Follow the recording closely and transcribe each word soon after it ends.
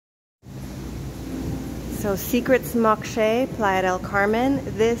So Secrets Moxche, Playa del Carmen.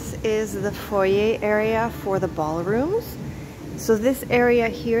 This is the foyer area for the ballrooms. So this area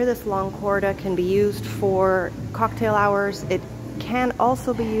here, this long corridor, can be used for cocktail hours. It can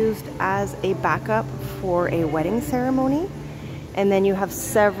also be used as a backup for a wedding ceremony. And then you have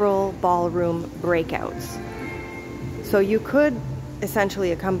several ballroom breakouts. So you could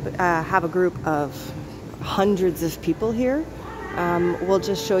essentially have a group of hundreds of people here. We'll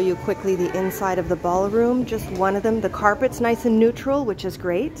just show you quickly the inside of the ballroom, just one of them. The carpet's nice and neutral, which is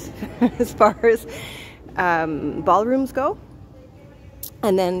great as far as ballrooms go.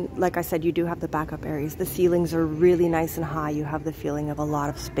 And then, like I said, you do have the backup areas. The ceilings are really nice and high. You have the feeling of a lot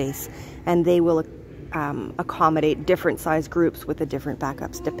of space, and they will accommodate different size groups with the different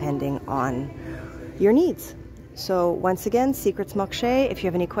backups depending on your needs. So once again, Secrets Moxche. If you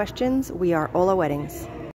have any questions, we are Hola Weddings.